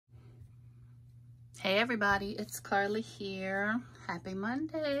Hey everybody, it's Carly here. Happy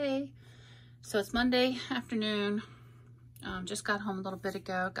Monday. So it's Monday afternoon. Just got home a little bit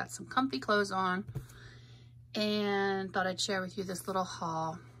ago, got some comfy clothes on, and thought I'd share with you this little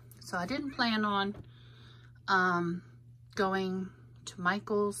haul. So I didn't plan on going to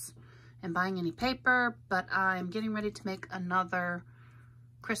Michael's and buying any paper, but I'm getting ready to make another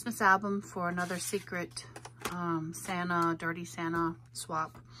Christmas album for another Secret Santa, Dirty Santa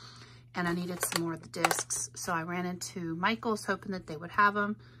swap. And I needed some more of the discs. So I ran into Michael's hoping that they would have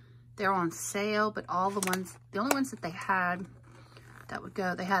them. They're on sale, but the only ones that they had that would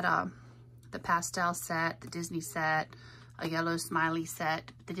go, they had the pastel set, the Disney set, a yellow smiley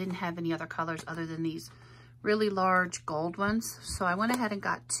set. But they didn't have any other colors other than these really large gold ones. So I went ahead and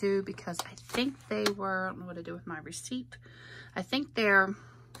got two because I think they were, I don't know what to do with my receipt. I think they're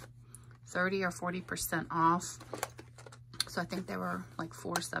 30 or 40% off. So I think they were like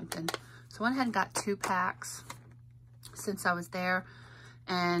 $4 something. So I went ahead and got 2 packs since I was there.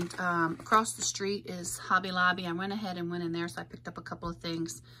 And across the street is Hobby Lobby. I went ahead and went in there, so I picked up a couple of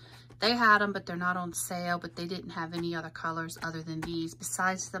things. They had them, but they're not on sale, but they didn't have any other colors other than these,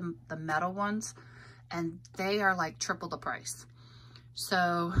 besides the metal ones. And they are like triple the price.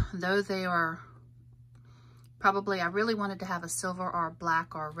 So though they are probably, I really wanted to have a silver or a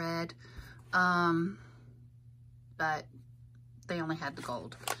black or a red. But they only had the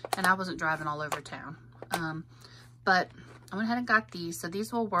gold, and I wasn't driving all over town. But I went ahead and got these, so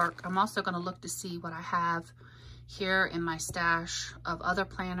these will work. I'm also going to look to see what I have here in my stash of other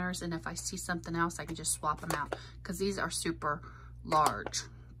planners, and if I see something else, I can just swap them out, because these are super large.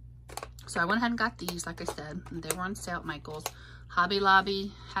 So I went ahead and got these, like I said, and they were on sale at Michael's. Hobby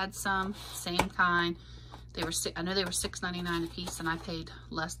Lobby had some, same kind. They were, I know they were $6.99 a piece, and I paid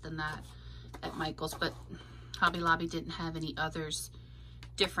less than that at Michael's, but Hobby Lobby didn't have any others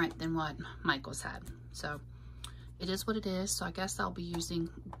different than what Michael's had. So it is what it is. So I guess I'll be using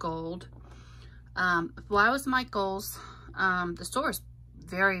gold. While I was at Michael's, the store is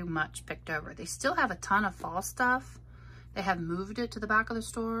very much picked over. They still have a ton of fall stuff. They have moved it to the back of the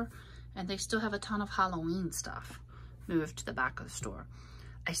store, and they still have a ton of Halloween stuff moved to the back of the store.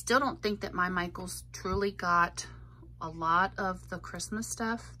 I still don't think that my Michael's truly got a lot of the Christmas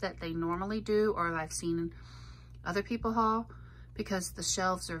stuff that they normally do, or I've seen other people haul, because the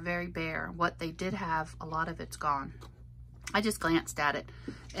shelves are very bare. What they did have, a lot of it's gone. I just glanced at it,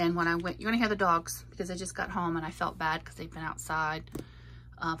 and when I went, you're gonna hear the dogs because I just got home and I felt bad because they've been outside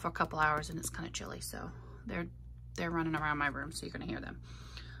for a couple hours and it's kind of chilly, so they're running around my room, so you're gonna hear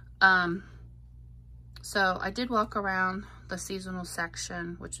them. So I did walk around the seasonal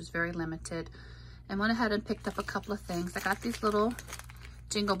section, which was very limited, and went ahead and picked up a couple of things. I got these little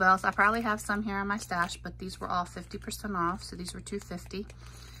Jingle Bells. I probably have some here in my stash, but these were all 50% off, so these were $2.50.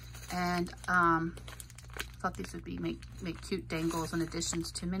 And thought these would be make cute dangles in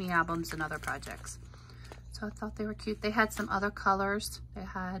additions to mini albums and other projects. So I thought they were cute. They had some other colors. They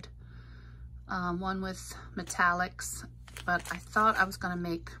had one with metallics, but I thought I was gonna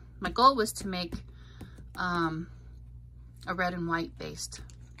make, my goal was to make a red and white based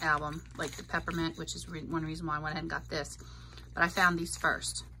album, like the peppermint, which is one reason why I went ahead and got this. But I found these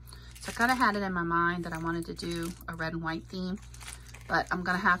first. So I kind of had it in my mind that I wanted to do a red and white theme, but I'm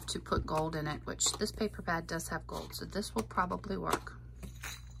gonna have to put gold in it, which this paper pad does have gold, so this will probably work.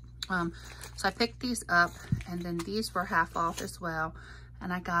 So I picked these up, and then these were half off as well,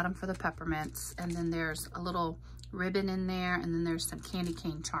 and I got them for the peppermints. And then there's a little ribbon in there, and then there's some candy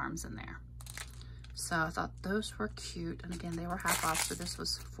cane charms in there. So I thought those were cute, and again, they were half off, so this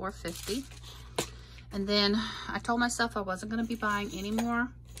was $4.50. And then I told myself I wasn't going to be buying any more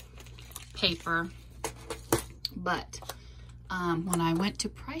paper, but when I went to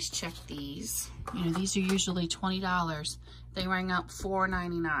price check these, you know, these are usually $20. They rang out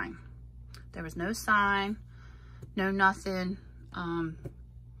 $4.99. There was no sign, no nothing. I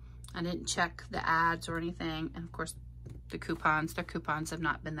didn't check the ads or anything, and of course the coupons, their coupons have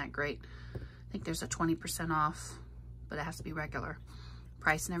not been that great. I think there's a 20% off, but it has to be regular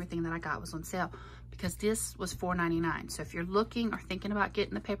price, and everything that I got was on sale because this was $4.99. So if you're looking or thinking about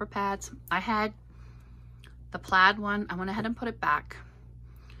getting the paper pads, I had the plaid one. I went ahead and put it back,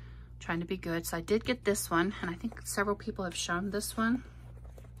 trying to be good. So I did get this one, and I think several people have shown this one,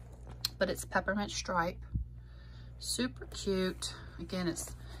 but it's peppermint stripe. Super cute. Again,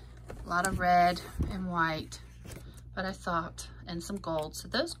 it's a lot of red and white, but I thought, and some gold. So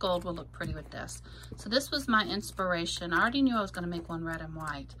those gold will look pretty with this. So this was my inspiration. I already knew I was going to make one red and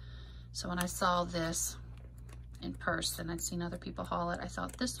white. So when I saw this in person, I'd seen other people haul it, I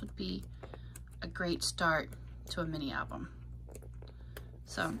thought this would be a great start to a mini album.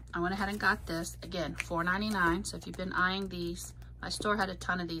 So I went ahead and got this. Again, $4.99. So if you've been eyeing these, my store had a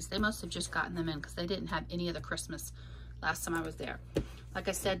ton of these. They must have just gotten them in because they didn't have any of the Christmas last time I was there. Like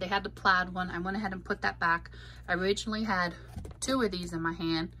I said, they had the plaid one. I went ahead and put that back. I originally had 2 of these in my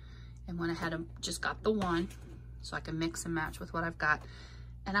hand and went ahead and just got the one so I can mix and match with what I've got.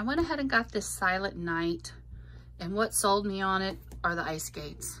 And I went ahead and got this Silent Night. And what sold me on it are the ice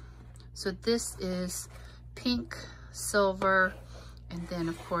skates. So this is pink, silver, and then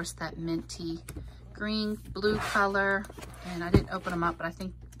of course that minty green, blue color. And I didn't open them up, but I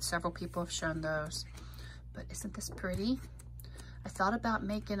think several people have shown those. But isn't this pretty? I thought about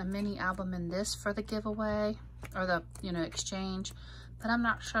making a mini album in this for the giveaway or the, you know, exchange, but I'm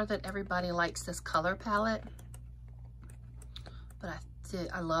not sure that everybody likes this color palette. But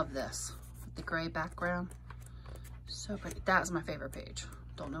I love this with the gray background. So pretty. That's my favorite page.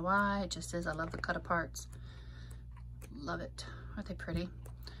 Don't know why, it just is. I love the cut aparts. Love it. Aren't they pretty?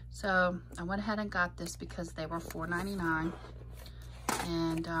 So I went ahead and got this because they were $4.99.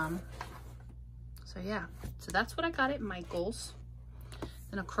 And so yeah, so that's what I got at Michael's.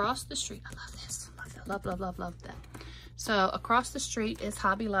 Then across the street, I love this. Love that. So across the street is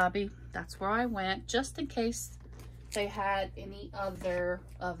Hobby Lobby. That's where I went just in case they had any other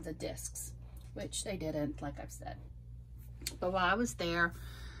of the discs, which they didn't, like I've said. But while I was there,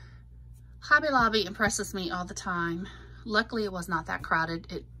 Hobby Lobby impresses me all the time. Luckily, it was not that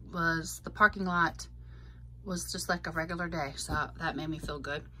crowded. It was, the parking lot was just like a regular day. So that made me feel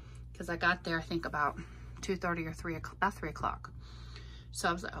good because I got there, I think about 2:30 or 3 o'clock, about 3 o'clock. So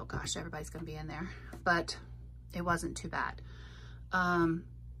I was like, oh gosh, everybody's gonna be in there. But it wasn't too bad.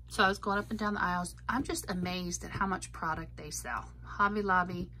 So I was going up and down the aisles. I'm just amazed at how much product they sell. Hobby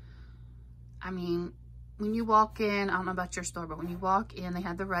Lobby, I mean, when you walk in, I don't know about your store, but when you walk in, they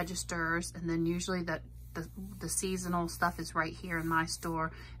have the registers, and then usually the seasonal stuff is right here in my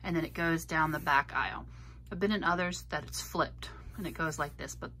store, and then it goes down the back aisle. I've been in others that it's flipped, and it goes like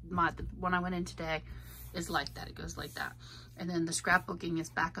this, but the one I went in today is like that. It goes like that. And then the scrapbooking is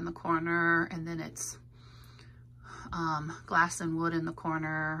back in the corner, and then it's glass and wood in the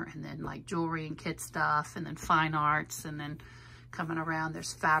corner, and then like jewelry and kid stuff, and then fine arts, and then coming around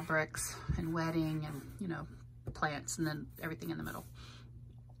there's fabrics and wedding and, you know, plants, and then everything in the middle.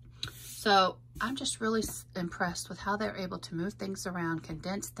 So I'm just really impressed with how they're able to move things around,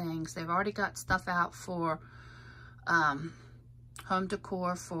 condense things. They've already got stuff out for home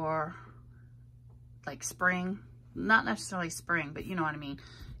decor for like spring, not necessarily spring, but you know what I mean.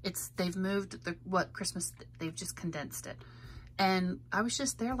 They've moved what Christmas, they've just condensed it. And I was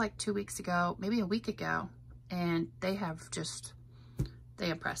just there like 2 weeks ago, maybe a week ago, and they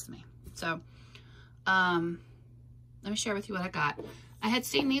impressed me. So let me share with you what I got. I had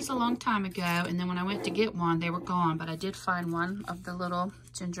seen these a long time ago, and then when I went to get one, they were gone, but I did find one of the little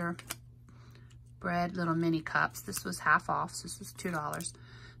gingerbread little mini cups. This was half off, so this was $2.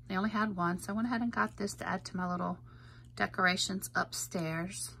 They only had one, so I went ahead and got this to add to my little decorations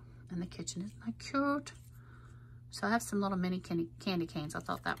upstairs in the kitchen. Isn't that cute? So I have some little mini candy canes. I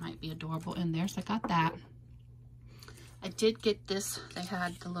thought that might be adorable in there, so I got that. I did get this. They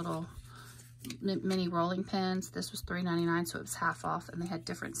had the little mini rolling pins. This was $3.99, so it was half off, and they had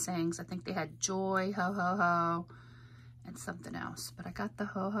different sayings. I think they had joy, ho, ho, ho, and something else. But I got the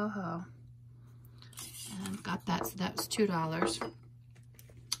ho, ho, ho, and got that, so that was $2.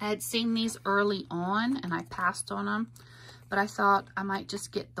 I had seen these early on, and I passed on them, but I thought I might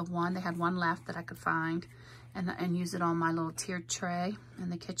just get the one. They had one left that I could find, and use it on my little tiered tray in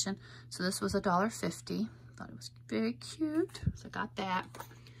the kitchen. So this was $1.50. Thought it was very cute, so I got that.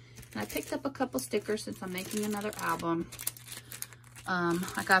 And I picked up a couple stickers since I'm making another album.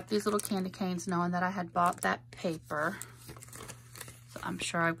 I got these little candy canes knowing that I had bought that paper. So I'm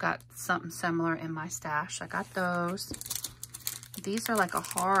sure I've got something similar in my stash. I got those. These are like a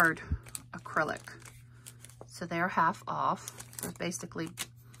hard acrylic. So they're half off. So basically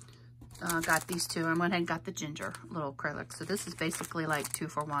got these two. I went ahead and got the ginger little acrylic. So this is basically like 2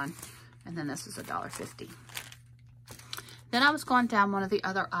 for $1. And then this is $1.50. Then I was going down one of the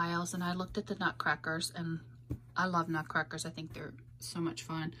other aisles, and I looked at the nutcrackers, and I love nutcrackers. I think they're so much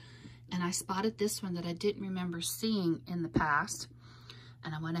fun. And I spotted this one that I didn't remember seeing in the past,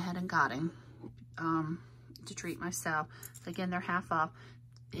 and I went ahead and got him to treat myself. Again, they're half off.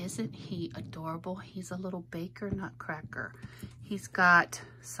 Isn't he adorable? He's a little baker nutcracker. He's got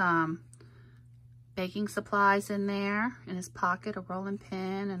some baking supplies in there in his pocket, a rolling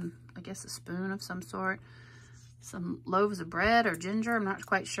pin, and I guess a spoon of some sort. Some loaves of bread or ginger, I'm not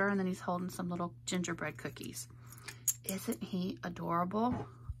quite sure. And then he's holding some little gingerbread cookies. Isn't he adorable?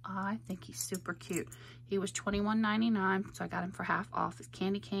 I think he's super cute. He was $21.99, so I got him for half off. It's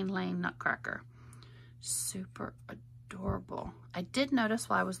Candy Cane Lane Nutcracker. Super adorable. I did notice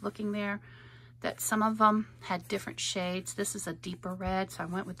while I was looking there that some of them had different shades. This is a deeper red, so I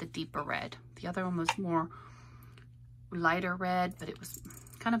went with the deeper red. The other one was more lighter red, but it was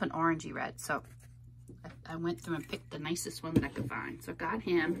kind of an orangey red. So I went through and picked the nicest one that I could find. So got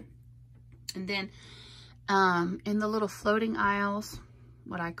him. And then in the little floating aisles,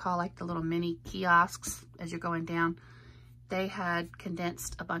 what I call like the little mini kiosks as you're going down, they had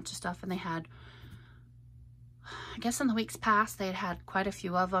condensed a bunch of stuff, and they had, I guess in the weeks past, they had quite a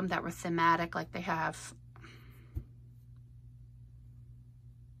few of them that were thematic, like they have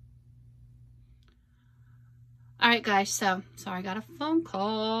all right, guys, so sorry, I got a phone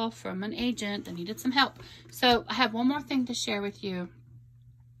call from an agent that needed some help. So I have one more thing to share with you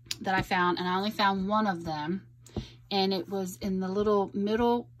that I found, and I only found one of them, and it was in the little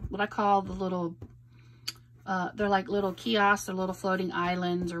middle, what I call the little, they're like little kiosks or little floating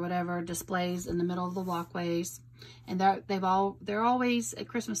islands or whatever, displays in the middle of the walkways. And they're always at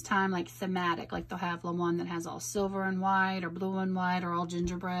Christmas time like thematic, like they'll have the one that has all silver and white or blue and white or all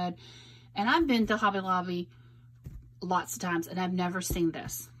gingerbread. And I've been to Hobby Lobby lots of times, and I've never seen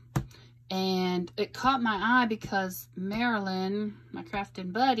this. And it caught my eye because Marilyn, my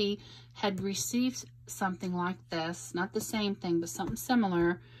crafting buddy, had received something like this. Not the same thing, but something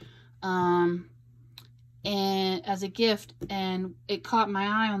similar. And as a gift, and it caught my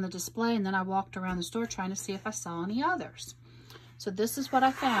eye on the display, and then I walked around the store trying to see if I saw any others. So this is what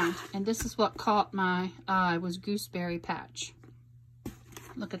I found, and this is what caught my eye, was Gooseberry Patch.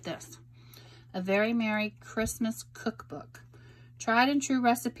 Look at this. A Very Merry Christmas Cookbook. Tried and true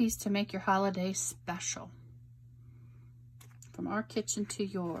recipes to make your holiday special. From our kitchen to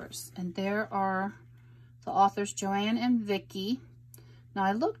yours. And there are the authors, Joanne and Vicki. Now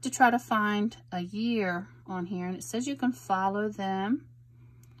I looked to try to find a year on here, and it says you can follow them.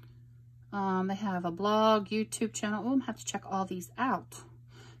 They have a blog, YouTube channel. Oh, I'm gonna have to check all these out.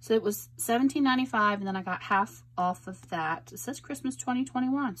 So it was $17.95, and then I got half off of that. It says Christmas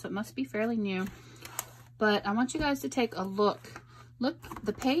 2021, so it must be fairly new. But I want you guys to take a look. Look,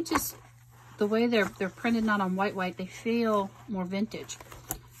 the pages, the way they're printed, not on white, they feel more vintage.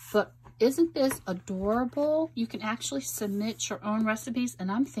 But isn't this adorable? You can actually submit your own recipes,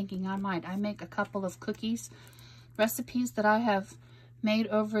 and I'm thinking I make a couple of cookies recipes that I have made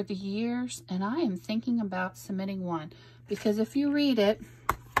over the years, and I am thinking about submitting one. Because if you read it,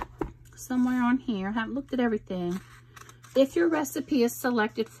 somewhere on here, I haven't looked at everything. If your recipe is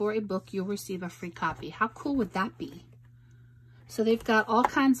selected for a book, you'll receive a free copy. How cool would that be? So they've got all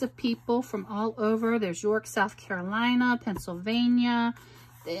kinds of people from all over. There's York, South Carolina, Pennsylvania,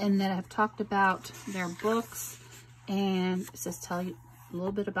 and then I've talked about their books. And it says tell you a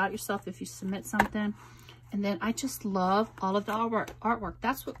little bit about yourself if you submit something. And then I just love all of the artwork.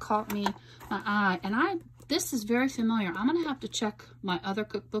 That's what caught me my eye. And this is very familiar. I'm going to have to check my other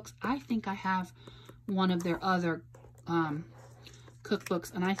cookbooks. I think I have one of their other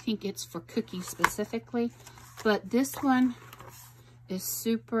cookbooks, and I think it's for cookies specifically. But this one is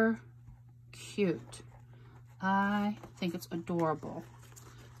super cute. I think it's adorable.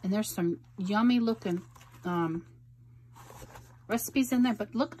 And there's some yummy looking recipes in there,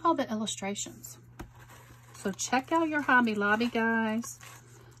 but look at all the illustrations. So check out your Hobby Lobby, guys.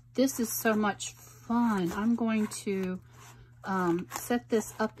 This is so much fun. I'm going to set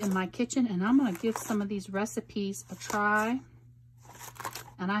this up in my kitchen, and I'm going to give some of these recipes a try.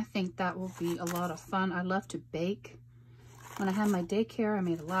 And I think that will be a lot of fun. I love to bake. When I had my daycare, I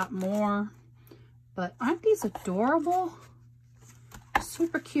made a lot more. But aren't these adorable?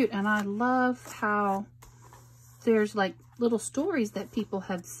 Super cute. And I love how there's like little stories that people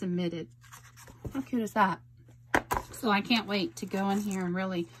have submitted. How cute is that? So I can't wait to go in here and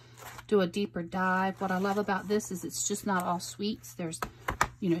really do a deeper dive. What I love about this is it's just not all sweets. There's,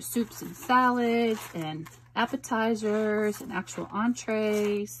 you know, soups and salads and appetizers and actual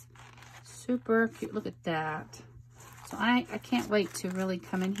entrees. Super cute. Look at that. So I can't wait to really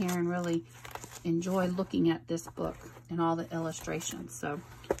come in here and really enjoy looking at this book and all the illustrations. So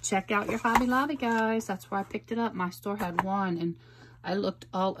check out your Hobby Lobby, guys. That's where I picked it up. My store had one, and I looked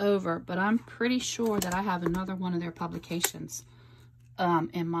all over, but I'm pretty sure that I have another one of their publications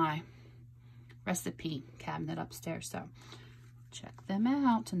in my recipe cabinet upstairs. So check them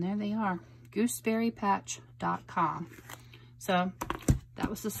out, and there they are, gooseberrypatch.com. So that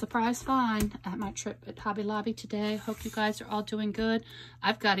was a surprise find at my trip at Hobby Lobby today. Hope you guys are all doing good.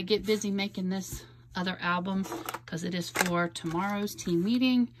 I've got to get busy making this other album because it is for tomorrow's team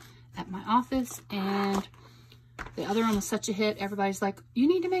meeting at my office, and The other one was such a hit. Everybody's like, you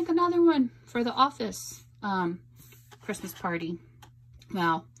need to make another one for the office Christmas party.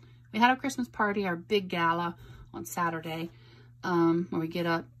 Well, we had our Christmas party, our big gala on Saturday, where we get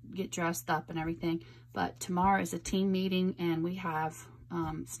up, get dressed up and everything. But tomorrow is a team meeting, and we have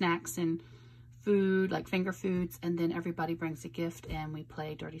snacks and food, like finger foods, and then everybody brings a gift and we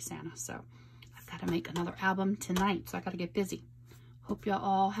play Dirty Santa. So I've got to make another album tonight, so I got to get busy. Hope y'all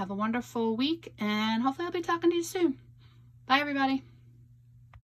all have a wonderful week, and hopefully I'll be talking to you soon. Bye, everybody.